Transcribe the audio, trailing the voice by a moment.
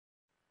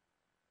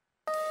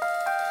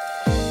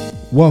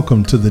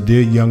Welcome to the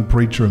Dear Young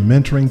Preacher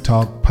Mentoring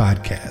Talk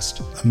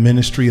podcast, a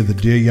ministry of the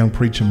Dear Young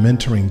Preacher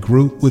Mentoring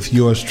Group with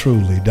yours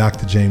truly,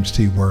 Dr. James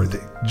T. Worthy.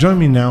 Join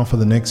me now for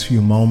the next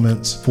few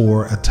moments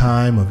for a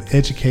time of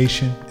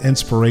education,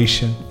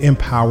 inspiration,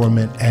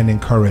 empowerment, and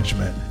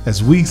encouragement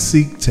as we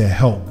seek to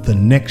help the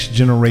next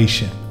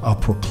generation of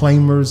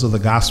proclaimers of the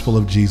gospel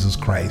of Jesus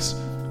Christ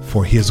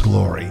for His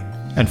glory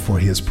and for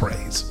His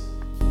praise.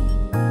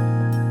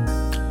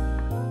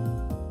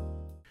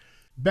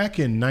 Back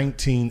in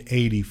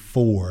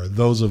 1984,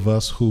 those of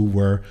us who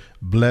were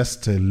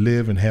blessed to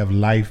live and have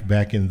life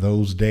back in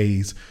those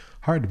days,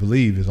 hard to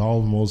believe it's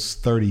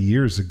almost 30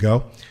 years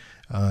ago,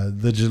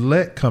 the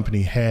Gillette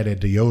company had a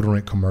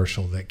deodorant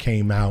commercial that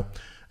came out,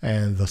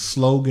 and the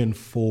slogan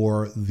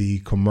for the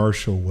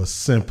commercial was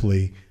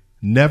simply,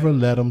 "Never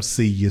let them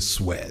see you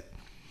sweat."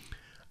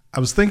 I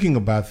was thinking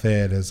about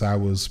that as I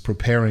was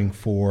preparing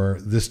for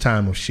this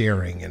time of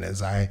sharing, and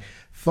as I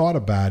thought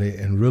about it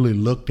and really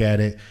looked at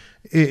it,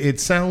 it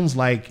sounds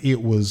like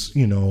it was,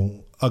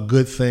 a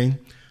good thing.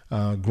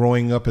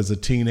 Growing up as a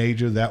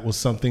teenager, that was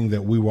something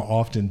that we were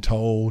often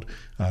told.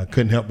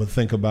 Couldn't help but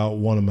think about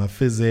one of my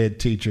phys ed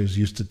teachers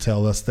used to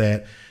tell us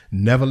that,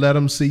 never let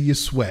them see you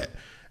sweat.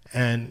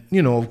 And,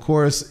 of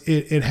course,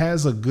 it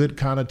has a good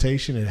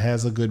connotation. It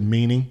has a good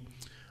meaning.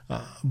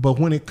 But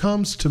when it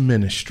comes to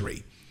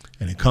ministry,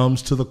 and it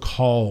comes to the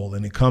call,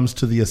 and it comes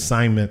to the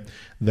assignment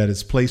that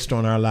is placed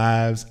on our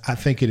lives, I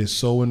think it is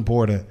so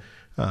important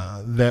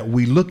that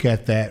we look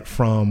at that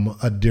from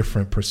a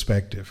different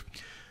perspective.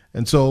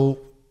 And so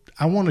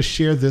I want to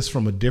share this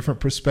from a different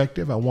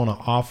perspective. I want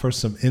to offer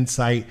some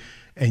insight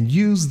and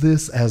use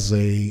this as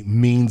a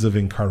means of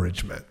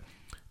encouragement.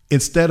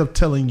 Instead of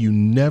telling you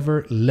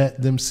never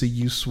let them see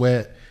you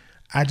sweat,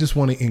 I just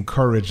want to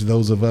encourage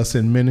those of us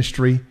in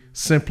ministry,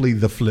 simply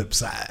the flip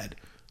side.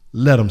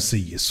 Let them see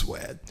you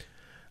sweat.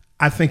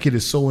 I think it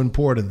is so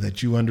important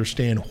that you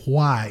understand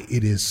why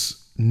it is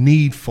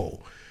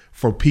needful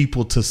for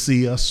people to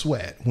see us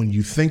sweat. When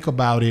you think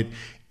about it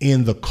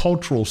in the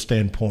cultural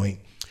standpoint,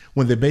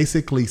 when they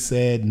basically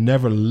said,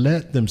 never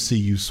let them see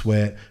you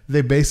sweat,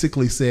 they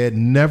basically said,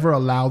 never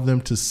allow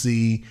them to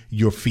see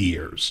your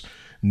fears,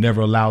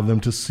 never allow them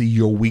to see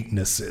your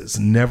weaknesses,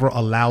 never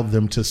allow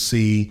them to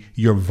see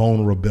your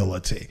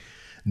vulnerability,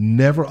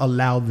 never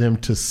allow them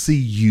to see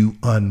you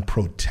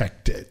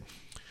unprotected.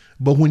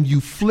 But when you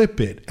flip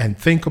it and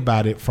think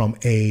about it from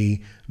a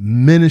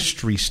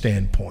ministry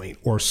standpoint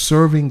or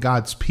serving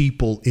God's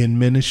people in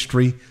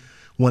ministry,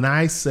 when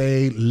I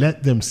say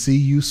let them see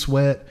you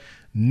sweat,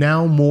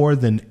 now more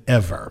than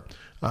ever,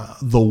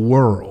 the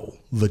world,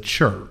 the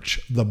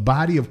church, the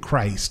body of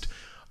Christ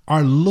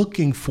are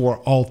looking for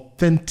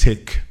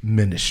authentic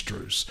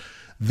ministers.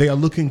 They are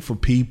looking for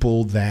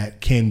people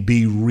that can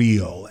be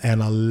real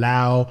and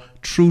allow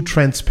true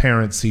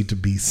transparency to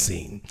be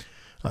seen.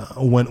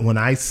 When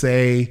I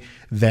say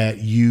that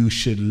you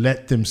should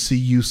let them see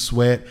you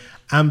sweat,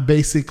 I'm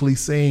basically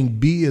saying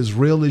be as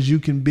real as you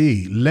can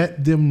be.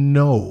 Let them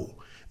know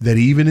that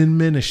even in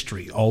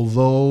ministry,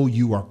 although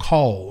you are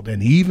called,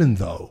 and even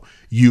though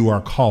you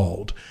are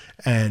called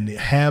and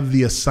have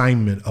the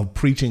assignment of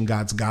preaching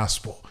God's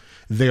gospel,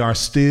 there are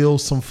still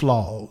some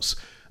flaws.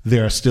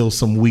 There are still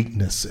some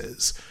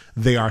weaknesses.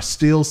 There are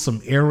still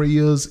some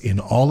areas in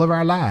all of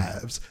our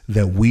lives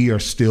that we are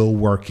still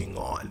working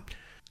on.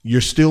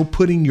 You're still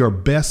putting your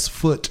best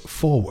foot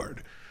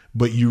forward,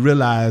 but you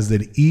realize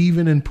that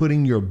even in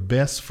putting your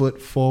best foot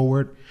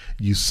forward,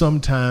 you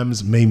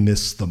sometimes may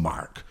miss the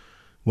mark.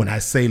 When I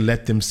say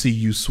let them see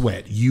you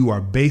sweat, you are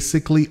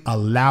basically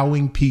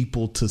allowing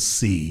people to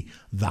see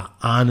the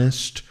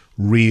honest,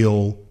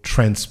 real,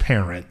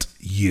 transparent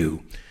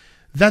you.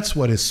 That's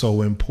what is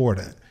so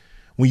important.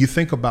 When you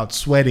think about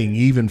sweating,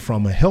 even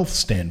from a health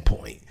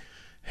standpoint,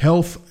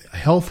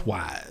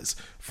 health-wise,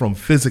 from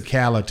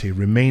physicality,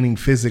 remaining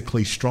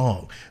physically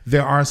strong,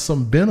 there are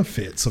some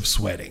benefits of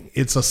sweating.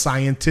 It's a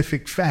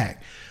scientific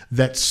fact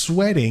that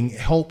sweating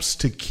helps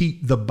to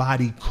keep the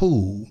body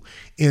cool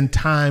in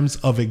times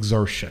of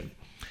exertion.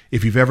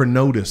 If you've ever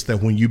noticed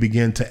that when you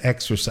begin to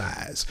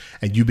exercise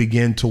and you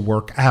begin to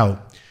work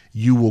out,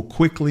 you will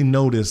quickly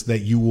notice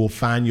that you will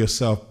find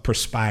yourself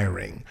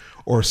perspiring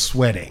or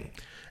sweating.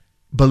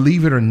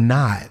 Believe it or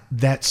not,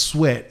 that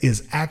sweat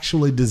is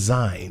actually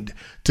designed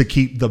to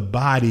keep the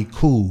body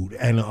cooled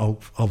and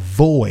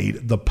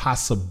avoid the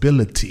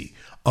possibility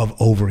of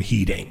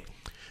overheating.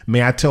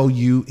 May I tell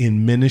you,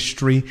 in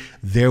ministry,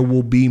 there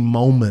will be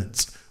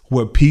moments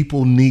where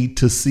people need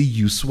to see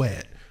you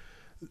sweat.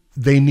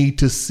 They need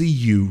to see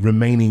you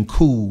remaining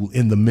cool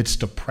in the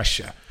midst of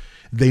pressure.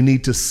 They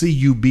need to see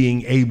you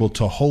being able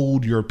to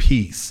hold your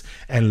peace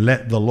and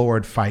let the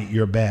Lord fight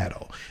your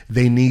battle.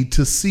 They need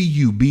to see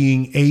you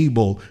being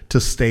able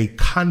to stay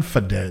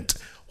confident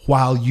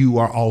while you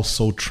are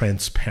also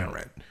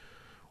transparent.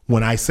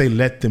 When I say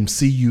let them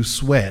see you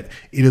sweat,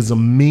 it is a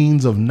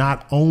means of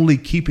not only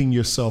keeping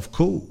yourself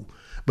cool,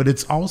 but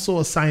it's also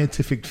a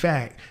scientific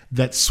fact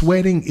that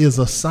sweating is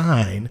a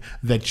sign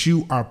that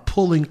you are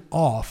pulling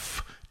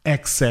off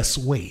excess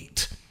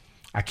weight.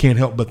 I can't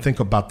help but think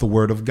about the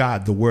Word of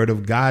God. The Word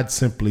of God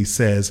simply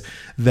says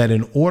that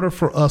in order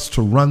for us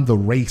to run the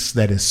race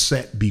that is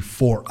set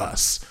before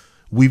us,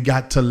 we've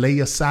got to lay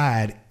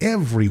aside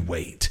every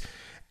weight,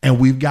 and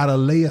we've got to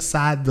lay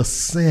aside the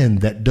sin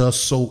that does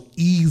so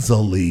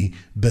easily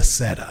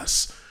beset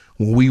us.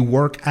 When we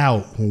work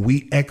out, when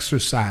we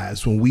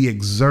exercise, when we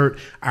exert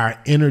our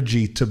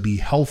energy to be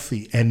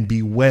healthy and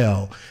be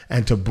well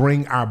and to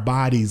bring our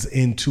bodies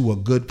into a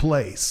good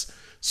place,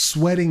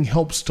 sweating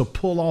helps to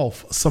pull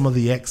off some of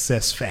the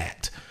excess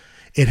fat.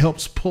 It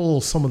helps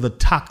pull some of the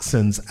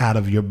toxins out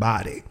of your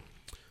body.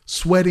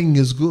 Sweating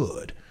is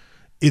good.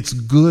 It's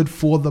good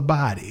for the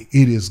body.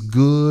 It is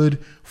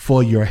good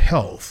for your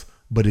health,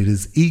 but it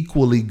is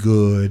equally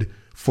good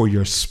for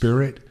your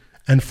spirit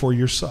and for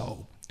your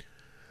soul.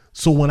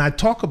 So when I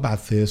talk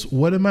about this,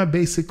 what am I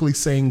basically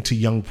saying to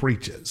young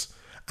preachers?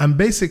 I'm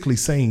basically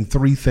saying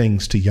three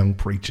things to young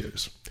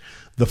preachers.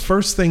 The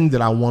first thing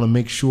that I want to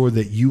make sure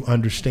that you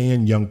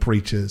understand, young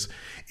preachers,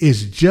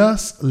 is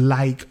just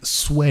like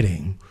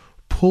sweating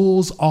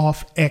pulls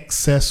off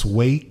excess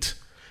weight,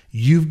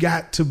 you've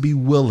got to be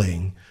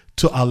willing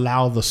to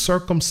allow the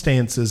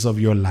circumstances of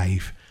your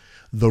life,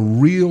 the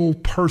real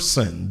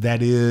person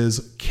that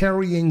is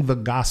carrying the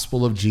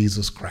gospel of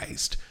Jesus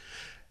Christ,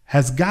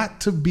 has got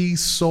to be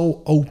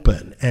so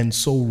open and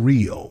so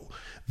real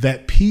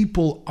that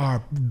people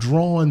are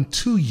drawn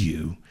to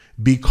you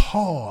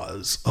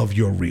because of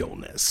your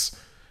realness.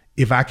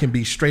 If I can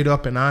be straight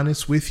up and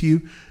honest with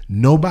you,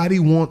 nobody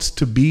wants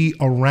to be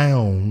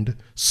around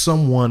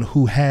someone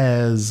who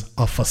has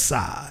a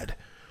facade,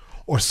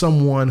 or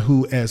someone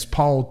who, as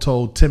Paul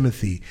told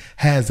Timothy,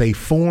 has a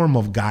form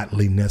of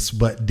godliness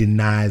but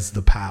denies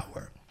the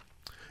power.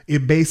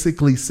 It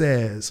basically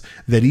says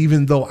that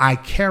even though I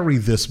carry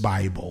this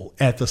Bible,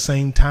 at the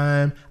same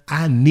time,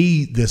 I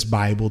need this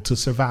Bible to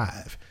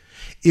survive.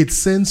 It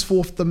sends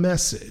forth the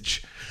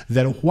message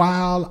that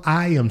while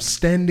I am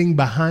standing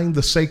behind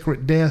the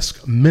sacred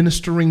desk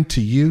ministering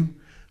to you,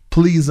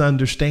 please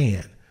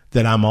understand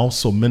that I'm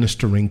also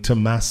ministering to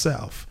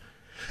myself.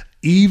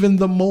 Even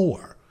the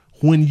more,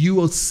 when you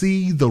will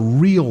see the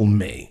real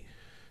me,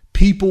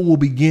 people will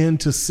begin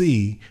to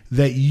see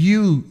that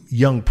you,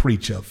 young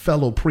preacher,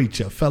 fellow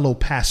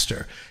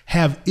pastor,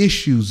 have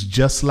issues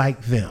just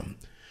like them.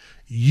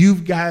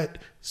 You've got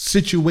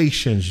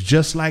situations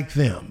just like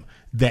them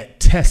that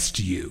test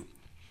you,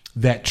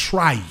 that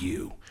try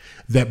you,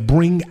 that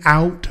bring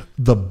out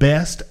the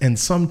best and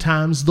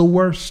sometimes the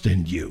worst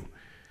in you,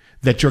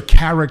 that your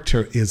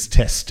character is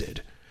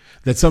tested,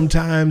 that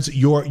sometimes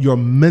your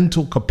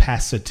mental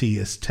capacity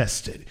is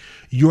tested,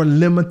 your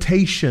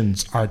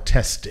limitations are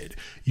tested,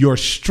 your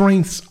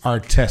strengths are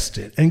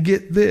tested, and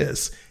get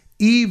this,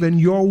 even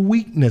your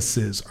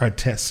weaknesses are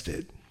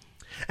tested.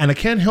 And I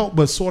can't help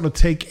but sort of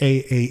take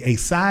a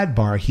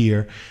sidebar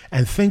here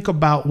and think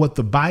about what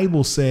the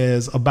Bible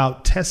says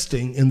about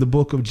testing in the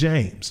book of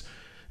James.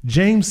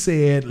 James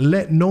said,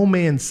 "Let no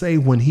man say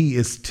when he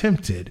is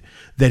tempted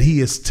that he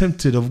is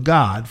tempted of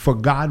God, for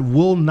God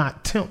will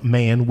not tempt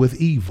man with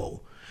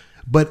evil.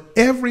 But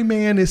every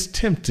man is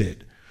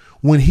tempted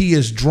when he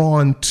is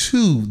drawn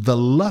to the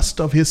lust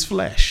of his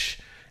flesh,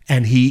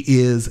 and he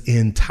is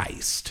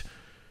enticed."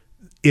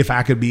 If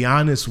I could be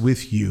honest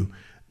with you,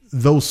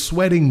 those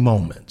sweating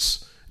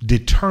moments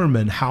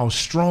determine how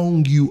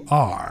strong you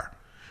are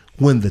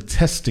when the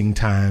testing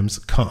times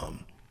come.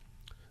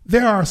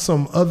 There are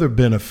some other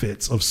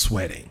benefits of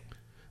sweating.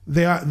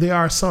 There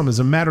are some. As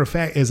a matter of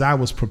fact, as I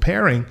was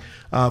preparing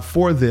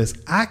for this,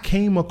 I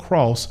came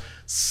across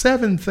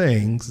 7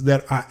 things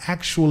that are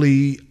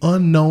actually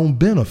unknown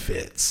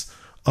benefits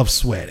of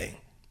sweating.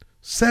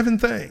 7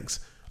 things.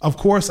 Of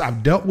course,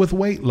 I've dealt with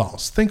weight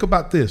loss. Think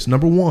about this.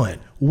 Number 1,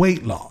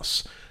 weight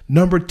loss.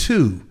 Number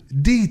 2,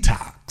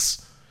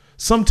 detox.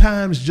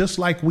 Sometimes, just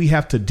like we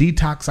have to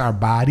detox our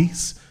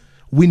bodies,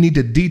 we need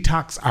to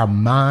detox our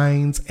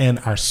minds and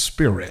our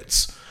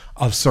spirits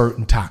of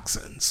certain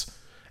toxins.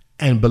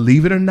 And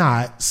believe it or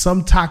not,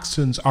 some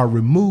toxins are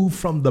removed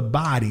from the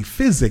body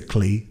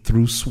physically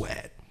through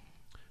sweat.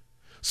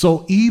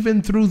 So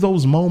even through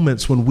those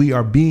moments when we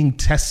are being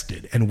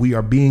tested and we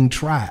are being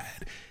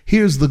tried,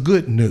 here's the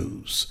good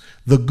news.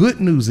 The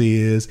good news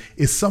is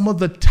some of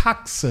the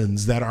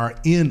toxins that are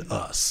in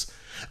us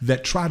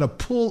that try to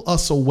pull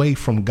us away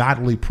from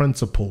godly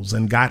principles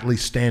and godly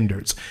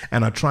standards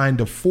and are trying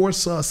to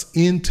force us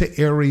into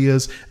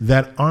areas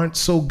that aren't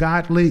so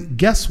godly.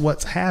 Guess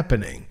what's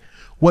happening?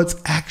 What's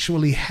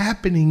actually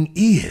happening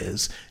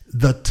is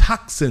the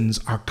toxins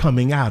are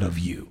coming out of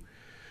you.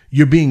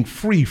 You're being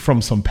free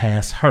from some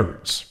past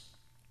hurts.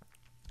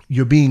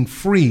 You're being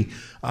free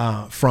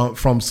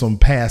from some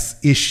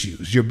past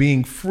issues. You're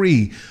being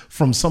free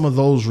from some of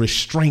those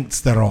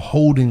restraints that are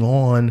holding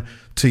on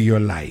to your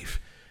life.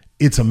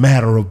 It's a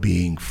matter of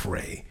being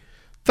free.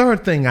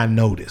 Third thing I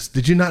noticed,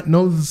 did you not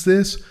notice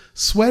this?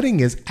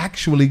 Sweating is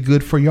actually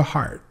good for your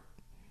heart.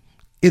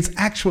 It's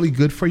actually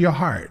good for your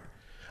heart.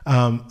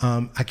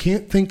 I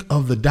can't think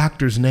of the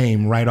doctor's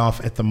name right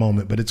off at the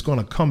moment, but it's going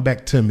to come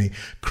back to me.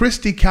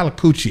 Christy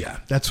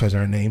Calacuccia, that's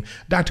her name.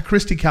 Dr.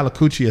 Christy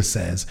Calacuccia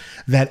says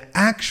that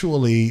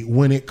actually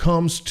when it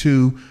comes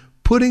to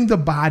putting the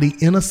body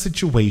in a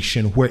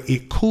situation where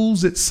it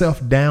cools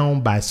itself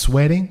down by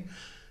sweating,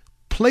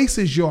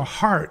 places your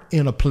heart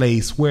in a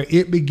place where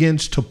it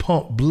begins to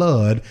pump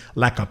blood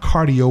like a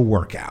cardio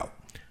workout.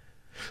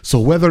 So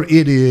whether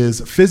it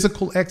is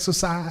physical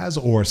exercise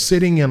or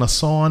sitting in a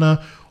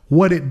sauna,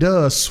 what it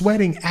does,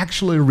 sweating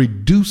actually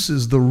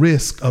reduces the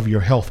risk of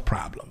your health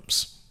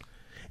problems.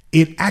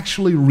 It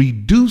actually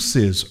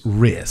reduces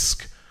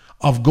risk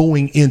of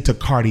going into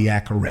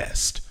cardiac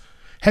arrest.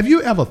 Have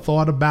you ever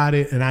thought about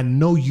it? And I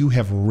know you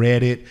have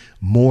read it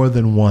more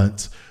than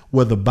once,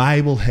 where the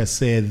Bible has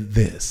said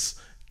this: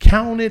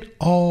 count it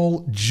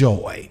all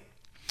joy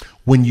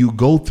when you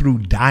go through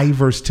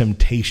diverse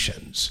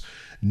temptations,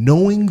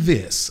 knowing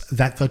this,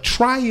 that the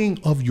trying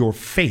of your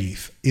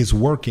faith is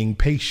working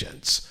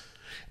patience.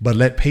 But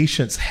let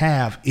patience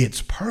have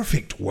its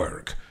perfect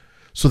work,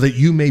 so that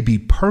you may be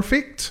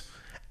perfect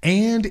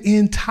and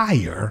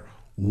entire,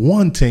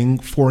 wanting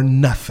for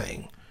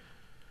nothing.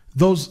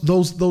 Those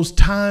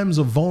times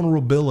of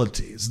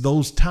vulnerabilities,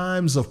 those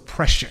times of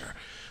pressure,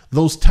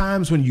 those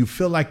times when you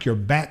feel like your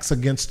back's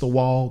against the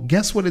wall,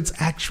 guess what it's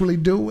actually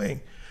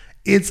doing?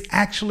 It's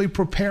actually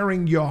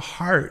preparing your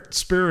heart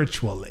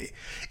spiritually.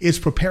 It's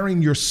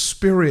preparing your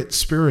spirit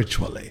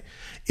spiritually.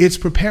 It's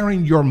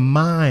preparing your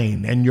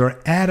mind and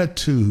your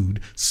attitude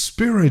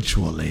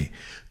spiritually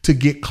to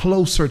get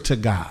closer to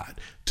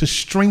God, to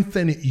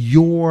strengthen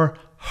your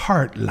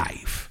heart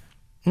life.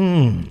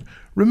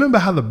 Remember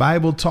how the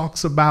Bible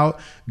talks about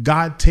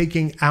God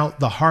taking out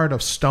the heart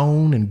of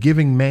stone and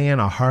giving man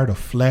a heart of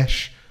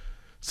flesh?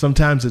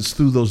 Sometimes it's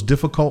through those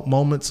difficult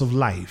moments of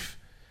life.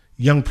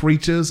 Young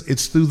preachers,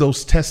 it's through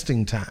those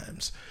testing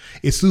times.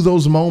 It's through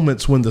those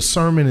moments when the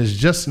sermon is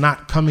just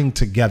not coming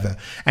together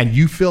and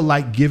you feel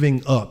like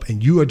giving up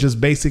and you are just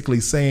basically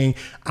saying,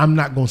 I'm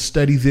not going to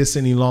study this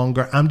any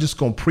longer. I'm just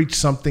going to preach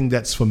something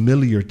that's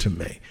familiar to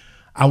me.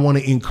 I want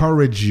to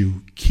encourage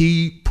you.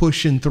 Keep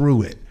pushing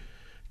through it.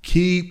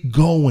 Keep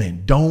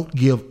going. Don't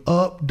give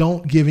up.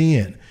 Don't give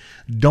in.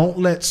 Don't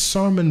let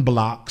sermon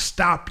blocks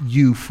stop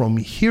you from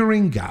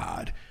hearing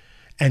God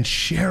and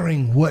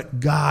sharing what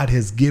God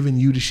has given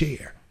you to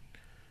share.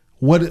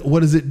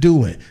 What is it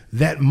doing?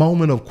 That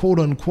moment of quote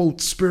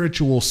unquote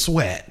spiritual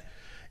sweat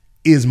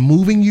is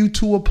moving you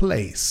to a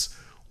place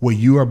where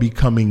you are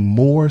becoming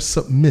more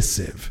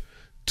submissive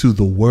to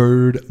the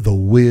word, the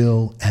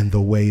will, and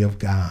the way of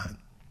God.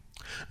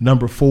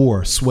 Number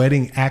 4,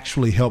 sweating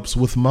actually helps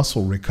with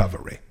muscle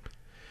recovery.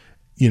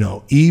 You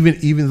know,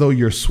 even though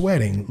you're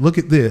sweating, look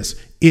at this.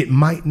 It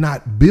might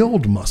not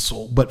build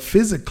muscle, but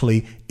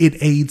physically it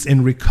aids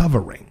in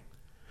recovering.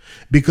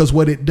 Because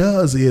what it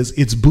does is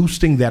it's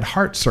boosting that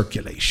heart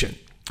circulation.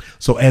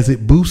 So as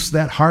it boosts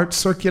that heart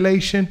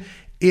circulation,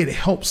 it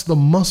helps the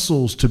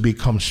muscles to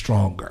become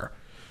stronger.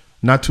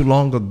 Not too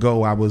long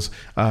ago, I was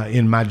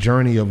in my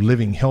journey of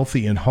living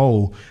healthy and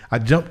whole. I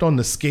jumped on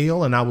the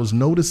scale and I was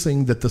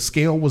noticing that the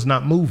scale was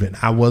not moving.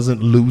 I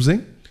wasn't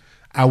losing.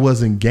 I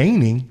wasn't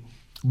gaining.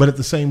 But at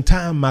the same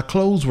time, my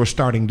clothes were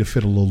starting to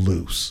fit a little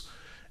loose.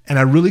 And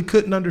I really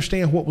couldn't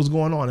understand what was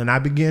going on. And I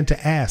began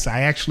to ask.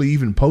 I actually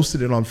even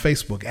posted it on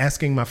Facebook,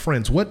 asking my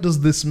friends, what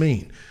does this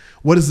mean?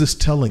 What is this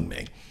telling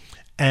me?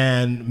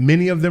 And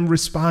many of them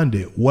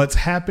responded, what's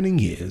happening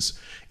is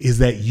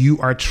that you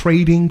are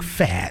trading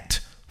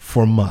fat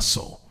for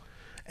muscle.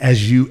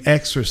 As you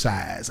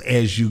exercise,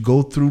 as you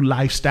go through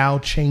lifestyle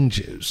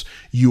changes,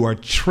 you are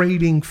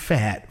trading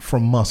fat for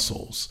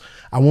muscles.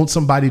 I want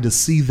somebody to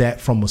see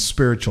that from a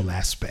spiritual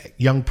aspect.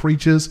 Young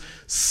preachers,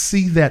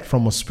 see that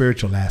from a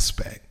spiritual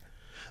aspect.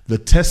 The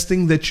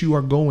testing that you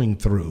are going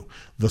through,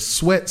 the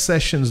sweat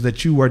sessions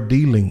that you are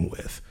dealing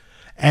with,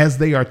 as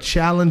they are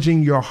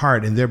challenging your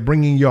heart and they're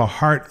bringing your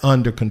heart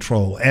under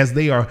control, as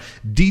they are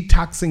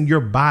detoxing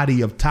your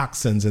body of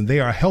toxins and they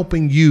are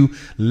helping you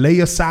lay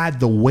aside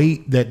the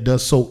weight that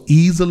does so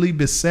easily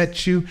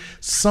beset you,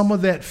 some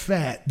of that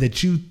fat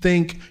that you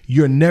think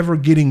you're never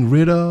getting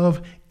rid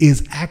of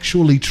is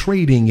actually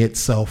trading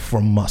itself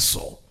for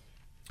muscle.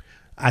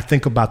 I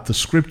think about the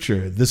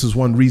scripture. This is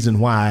one reason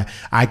why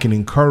I can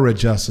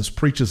encourage us as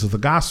preachers of the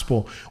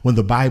gospel when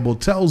the Bible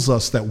tells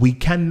us that we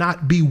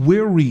cannot be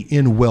weary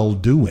in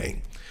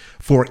well-doing.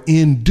 For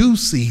in due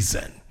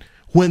season,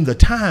 when the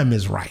time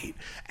is right,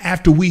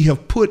 after we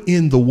have put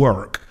in the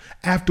work,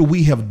 after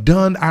we have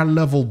done our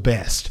level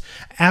best,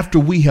 after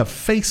we have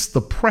faced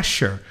the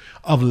pressure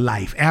of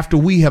life, after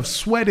we have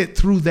sweated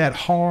through that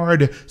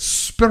hard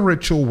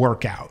spiritual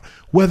workout,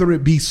 whether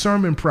it be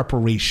sermon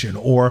preparation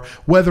or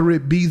whether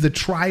it be the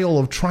trial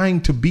of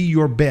trying to be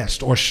your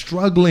best or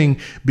struggling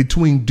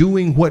between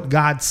doing what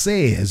God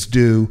says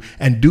do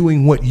and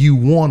doing what you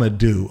want to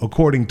do,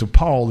 according to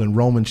Paul in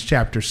Romans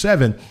chapter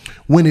 7,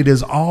 when it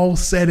is all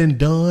said and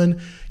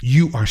done,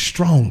 you are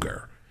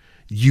stronger,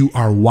 you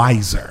are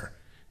wiser,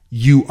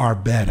 you are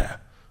better.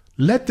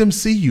 Let them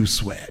see you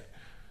sweat.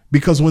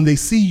 Because when they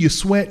see you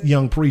sweat,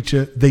 young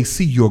preacher, they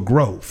see your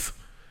growth.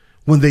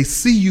 When they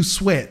see you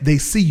sweat, they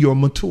see your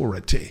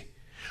maturity.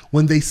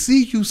 When they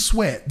see you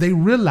sweat, they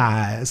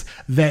realize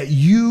that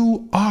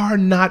you are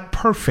not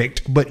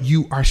perfect, but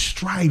you are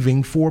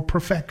striving for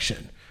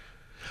perfection.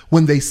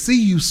 When they see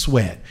you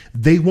sweat,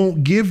 they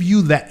won't give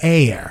you the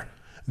air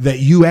that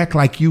you act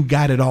like you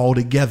got it all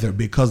together,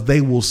 because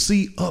they will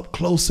see up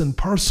close and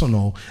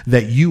personal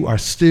that you are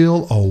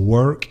still a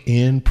work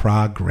in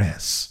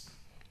progress.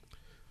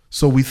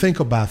 So we think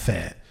about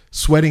that.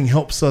 Sweating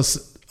helps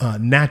us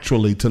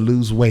naturally to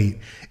lose weight.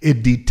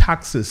 It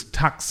detoxes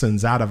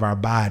toxins out of our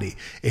body.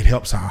 It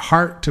helps our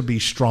heart to be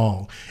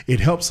strong. It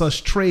helps us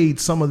trade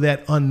some of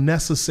that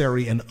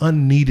unnecessary and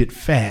unneeded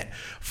fat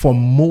for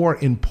more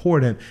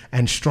important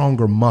and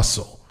stronger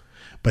muscle.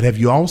 But have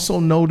you also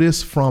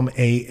noticed from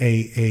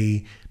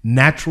a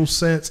natural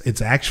sense,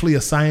 it's actually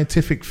a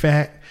scientific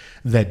fact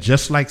that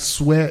just like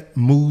sweat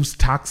moves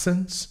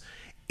toxins,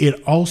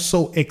 it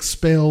also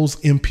expels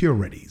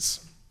impurities.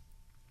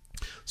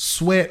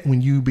 Sweat,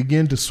 when you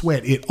begin to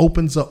sweat, it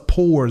opens up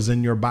pores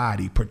in your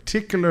body,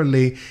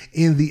 particularly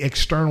in the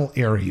external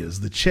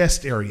areas, the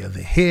chest area,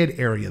 the head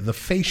area, the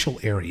facial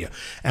area.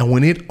 And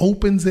when it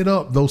opens it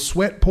up, those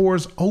sweat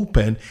pores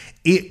open,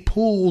 it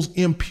pulls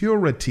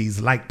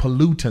impurities like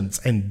pollutants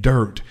and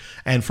dirt,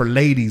 and for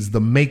ladies,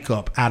 the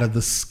makeup out of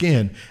the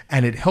skin,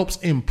 and it helps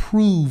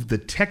improve the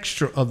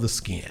texture of the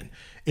skin.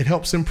 It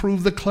helps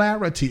improve the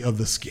clarity of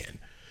the skin.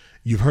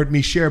 You've heard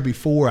me share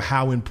before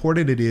how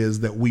important it is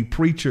that we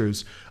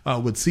preachers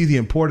would see the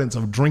importance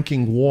of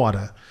drinking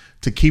water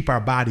to keep our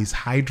bodies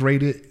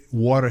hydrated.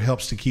 Water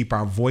helps to keep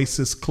our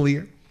voices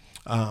clear.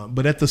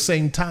 But at the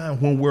same time,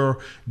 when we're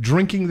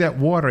drinking that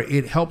water,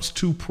 it helps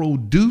to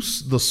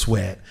produce the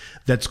sweat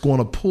that's going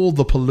to pull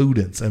the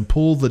pollutants and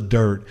pull the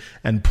dirt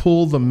and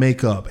pull the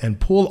makeup and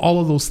pull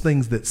all of those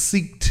things that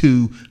seek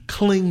to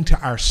cling to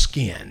our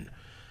skin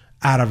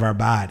out of our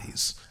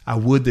bodies. I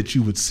would that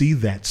you would see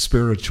that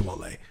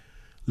spiritually.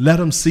 Let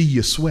them see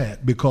you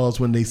sweat, because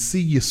when they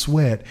see you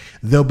sweat,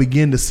 they'll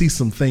begin to see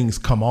some things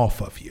come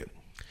off of you.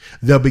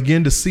 They'll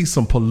begin to see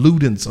some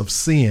pollutants of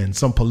sin,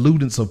 some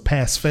pollutants of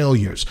past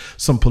failures,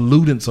 some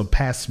pollutants of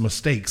past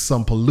mistakes,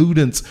 some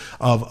pollutants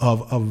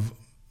of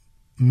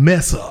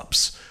mess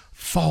ups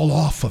fall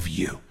off of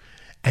you,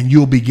 and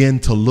you'll begin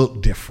to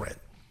look different.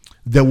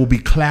 There will be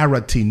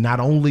clarity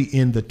not only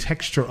in the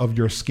texture of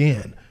your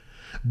skin,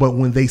 but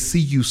when they see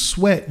you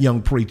sweat,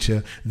 young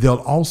preacher, they'll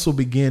also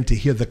begin to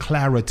hear the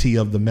clarity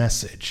of the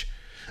message.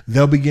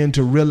 They'll begin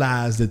to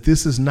realize that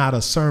this is not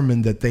a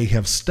sermon that they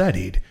have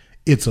studied.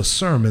 It's a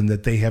sermon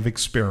that they have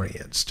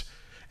experienced.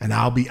 And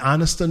I'll be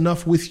honest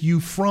enough with you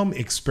from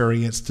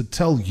experience to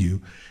tell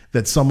you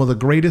that some of the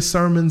greatest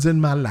sermons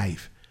in my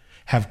life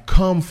have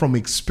come from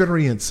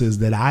experiences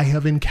that I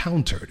have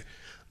encountered,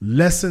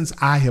 lessons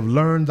I have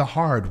learned the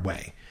hard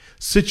way,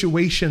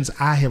 situations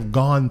I have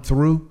gone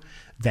through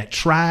that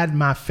tried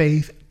my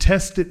faith,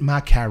 tested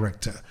my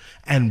character,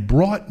 and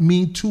brought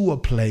me to a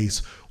place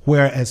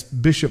where, as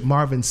Bishop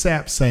Marvin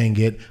Sapp sang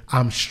it,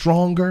 I'm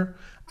stronger,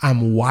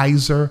 I'm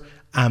wiser,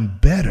 I'm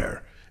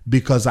better,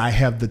 because I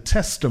have the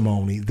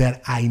testimony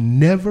that I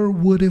never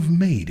would have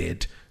made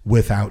it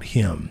without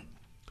him.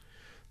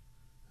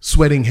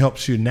 Sweating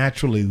helps you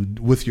naturally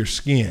with your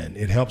skin.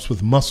 It helps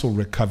with muscle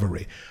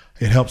recovery.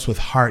 It helps with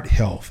heart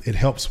health. It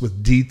helps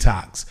with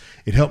detox.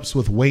 It helps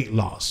with weight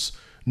loss.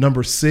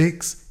 Number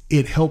 6,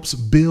 it helps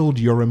build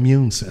your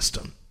immune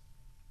system.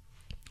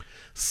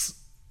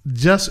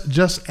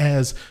 Just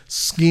as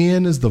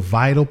skin is the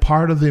vital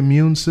part of the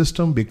immune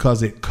system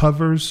because it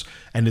covers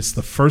and it's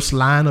the first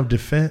line of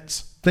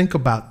defense, think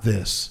about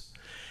this.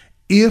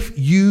 If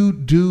you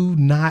do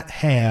not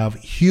have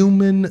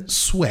human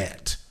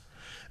sweat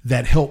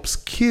that helps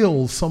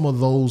kill some of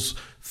those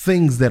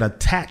things that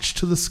attach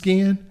to the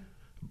skin,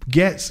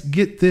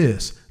 get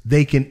this,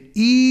 they can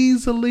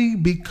easily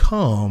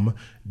become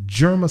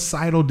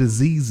germicidal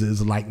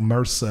diseases like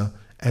MRSA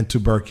and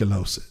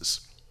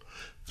tuberculosis.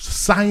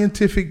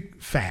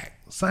 Scientific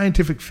fact,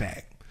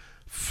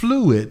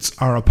 fluids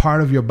are a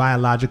part of your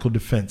biological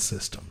defense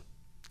system.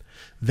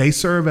 They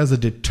serve as a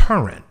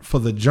deterrent for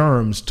the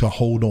germs to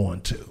hold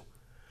on to.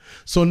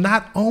 So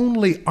not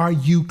only are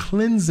you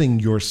cleansing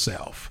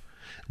yourself,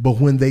 but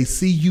when they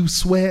see you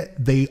sweat,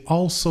 they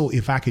also,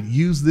 if I could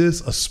use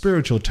this, a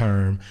spiritual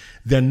term,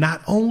 they're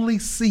not only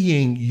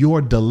seeing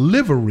your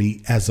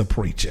delivery as a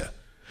preacher,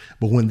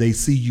 but when they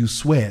see you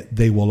sweat,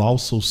 they will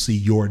also see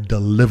your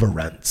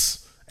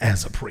deliverance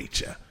as a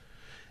preacher.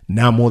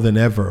 Now more than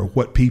ever,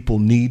 what people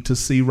need to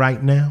see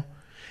right now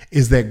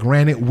is that,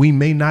 granted, we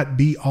may not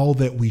be all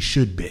that we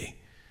should be,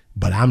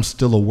 but I'm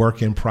still a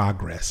work in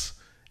progress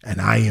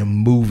and I am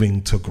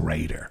moving to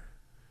greater.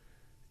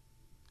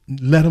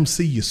 Let them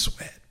see you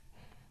sweat.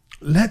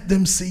 Let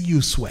them see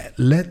you sweat.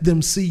 Let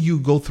them see you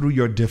go through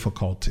your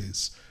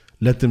difficulties.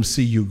 Let them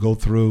see you go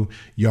through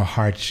your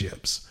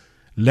hardships.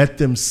 Let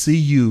them see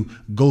you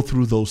go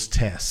through those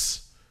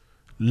tests.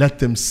 Let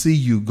them see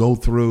you go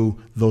through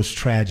those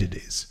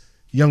tragedies.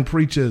 Young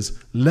preachers,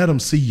 let them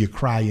see you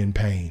cry in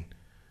pain.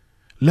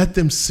 Let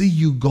them see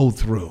you go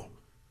through.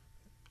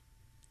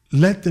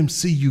 Let them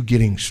see you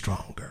getting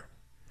stronger.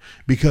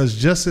 Because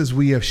just as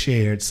we have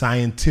shared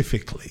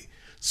scientifically,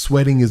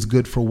 sweating is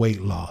good for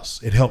weight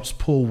loss. It helps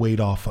pull weight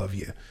off of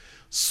you.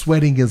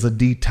 Sweating is a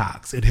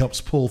detox. It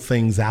helps pull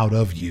things out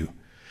of you.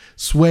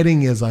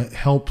 Sweating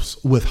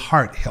helps with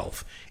heart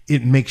health.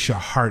 It makes your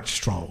heart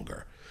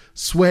stronger.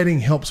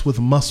 Sweating helps with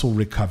muscle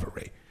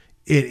recovery.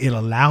 It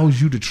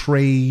allows you to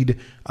trade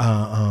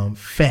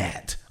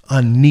fat,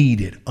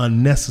 unneeded,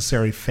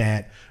 unnecessary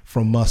fat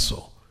for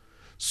muscle.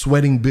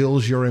 Sweating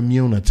builds your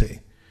immunity.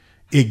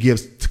 It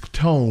gives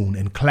tone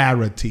and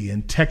clarity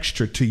and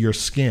texture to your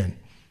skin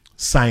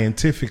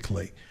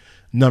scientifically.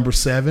 Number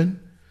 7,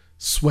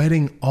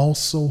 sweating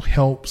also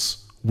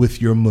helps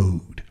with your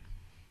mood.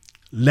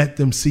 Let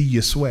them see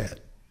you sweat.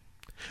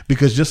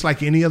 Because just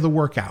like any other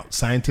workout,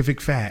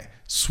 scientific fact,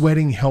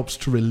 sweating helps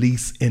to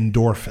release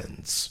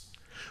endorphins,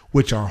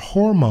 which are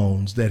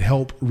hormones that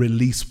help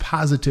release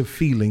positive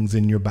feelings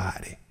in your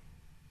body.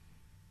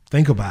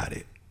 Think about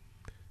it.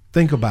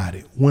 Think about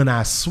it. When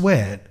I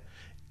sweat,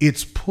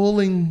 it's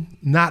pulling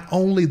not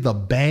only the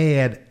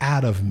bad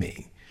out of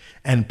me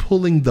and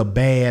pulling the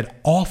bad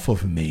off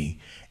of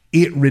me,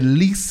 it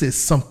releases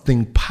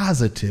something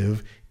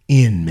positive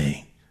in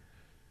me.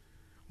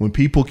 When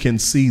people can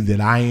see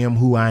that I am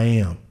who I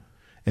am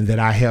and that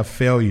I have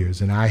failures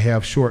and I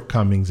have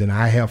shortcomings and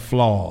I have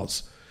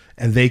flaws,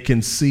 and they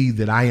can see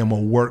that I am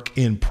a work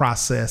in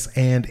process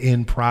and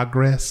in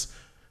progress,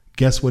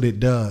 guess what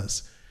it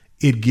does?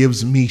 It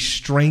gives me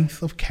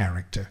strength of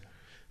character,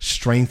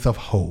 strength of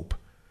hope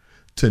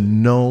to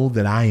know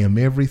that I am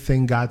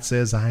everything God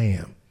says I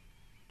am.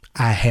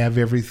 I have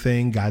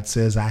everything God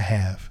says I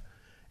have,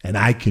 and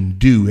I can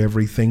do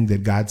everything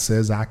that God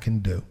says I can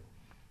do.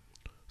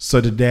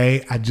 So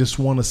today, I just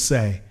want to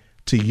say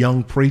to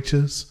young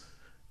preachers,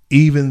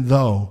 even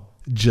though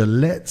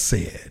Gillette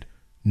said,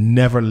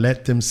 never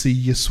let them see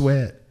you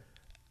sweat,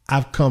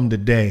 I've come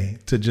today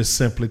to just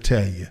simply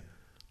tell you,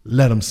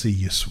 let them see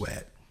you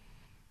sweat.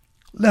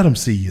 Let them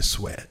see you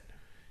sweat.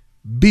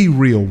 Be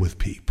real with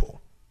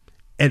people.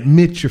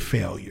 Admit your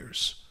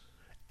failures.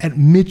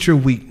 Admit your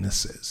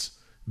weaknesses.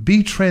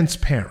 Be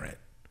transparent.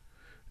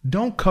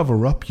 Don't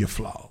cover up your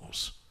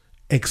flaws.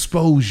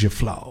 Expose your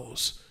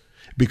flaws,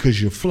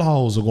 because your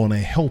flaws are going to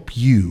help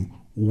you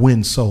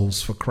win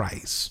souls for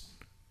Christ.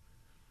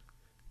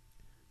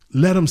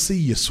 Let them see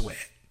you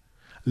sweat.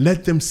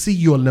 Let them see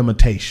your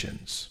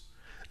limitations.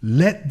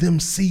 Let them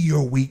see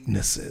your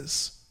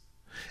weaknesses.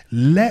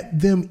 Let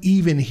them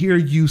even hear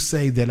you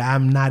say that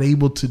I'm not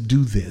able to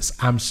do this.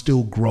 I'm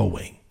still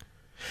growing.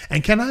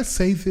 And can I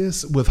say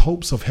this with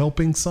hopes of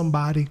helping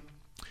somebody?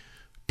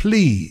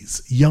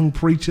 Please, young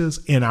preachers,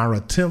 in our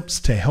attempts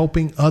to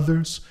helping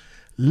others,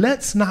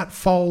 let's not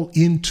fall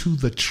into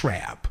the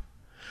trap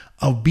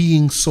of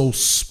being so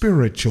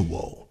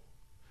spiritual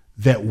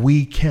that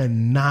we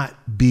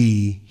cannot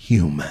be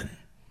human.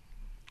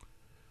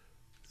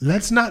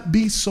 Let's not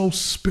be so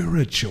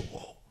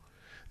spiritual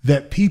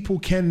that people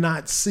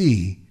cannot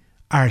see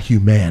our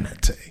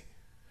humanity.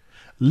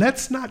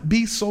 Let's not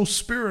be so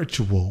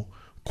spiritual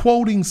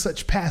quoting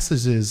such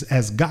passages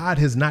as God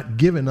has not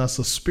given us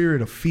a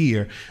spirit of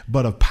fear,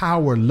 but of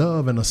power,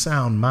 love, and a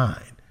sound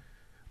mind.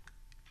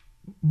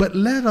 But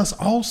let us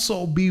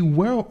also be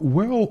well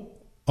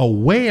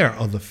aware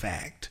of the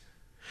fact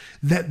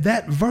that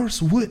that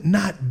verse would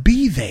not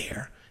be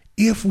there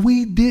if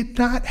we did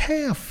not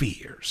have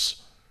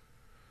fears.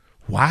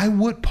 Why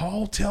would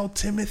Paul tell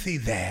Timothy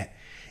that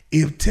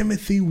if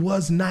Timothy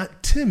was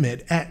not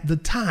timid at the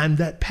time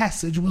that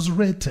passage was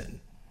written?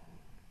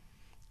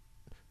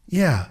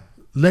 Yeah,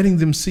 letting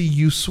them see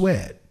you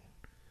sweat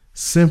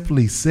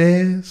simply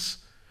says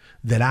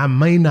that I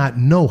may not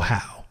know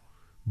how,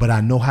 but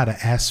I know how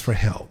to ask for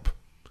help.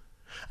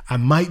 I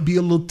might be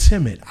a little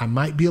timid. I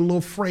might be a little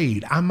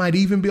afraid. I might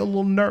even be a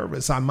little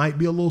nervous. I might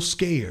be a little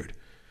scared.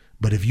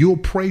 But if you'll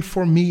pray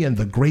for me and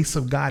the grace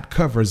of God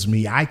covers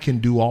me, I can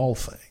do all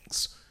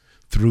things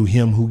through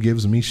him who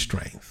gives me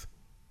strength.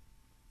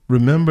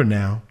 Remember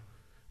now,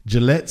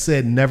 Gillette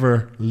said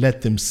never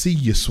let them see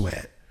you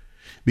sweat,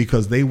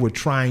 because they were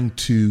trying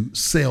to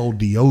sell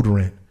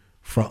deodorant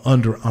for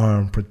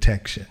underarm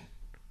protection,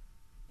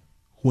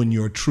 when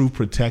your true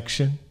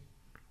protection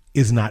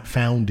is not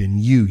found in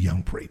you,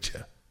 young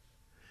preacher.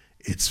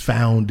 It's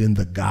found in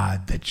the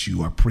God that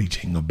you are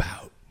preaching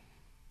about.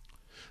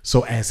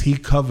 So as he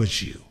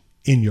covers you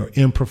in your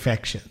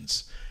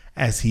imperfections,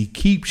 as he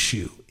keeps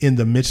you in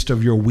the midst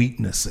of your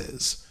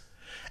weaknesses,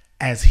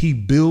 as he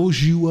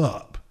builds you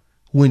up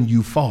when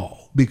you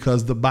fall,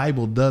 because the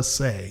Bible does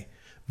say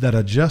that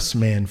a just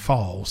man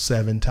falls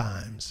 7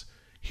 times.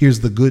 Here's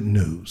the good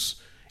news.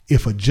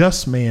 If a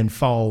just man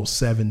falls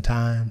 7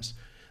 times,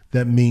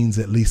 that means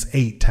at least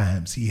 8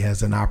 times he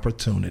has an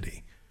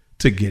opportunity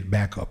to get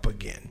back up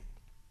again.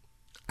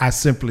 I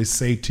simply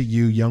say to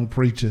you, young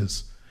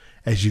preachers,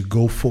 as you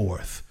go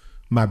forth,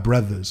 my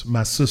brothers,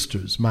 my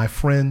sisters, my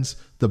friends,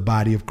 the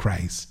body of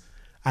Christ,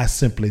 I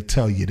simply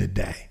tell you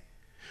today,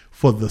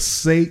 for the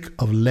sake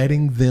of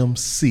letting them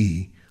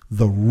see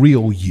the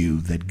real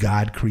you that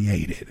God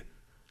created,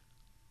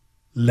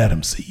 let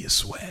them see you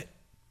sweat.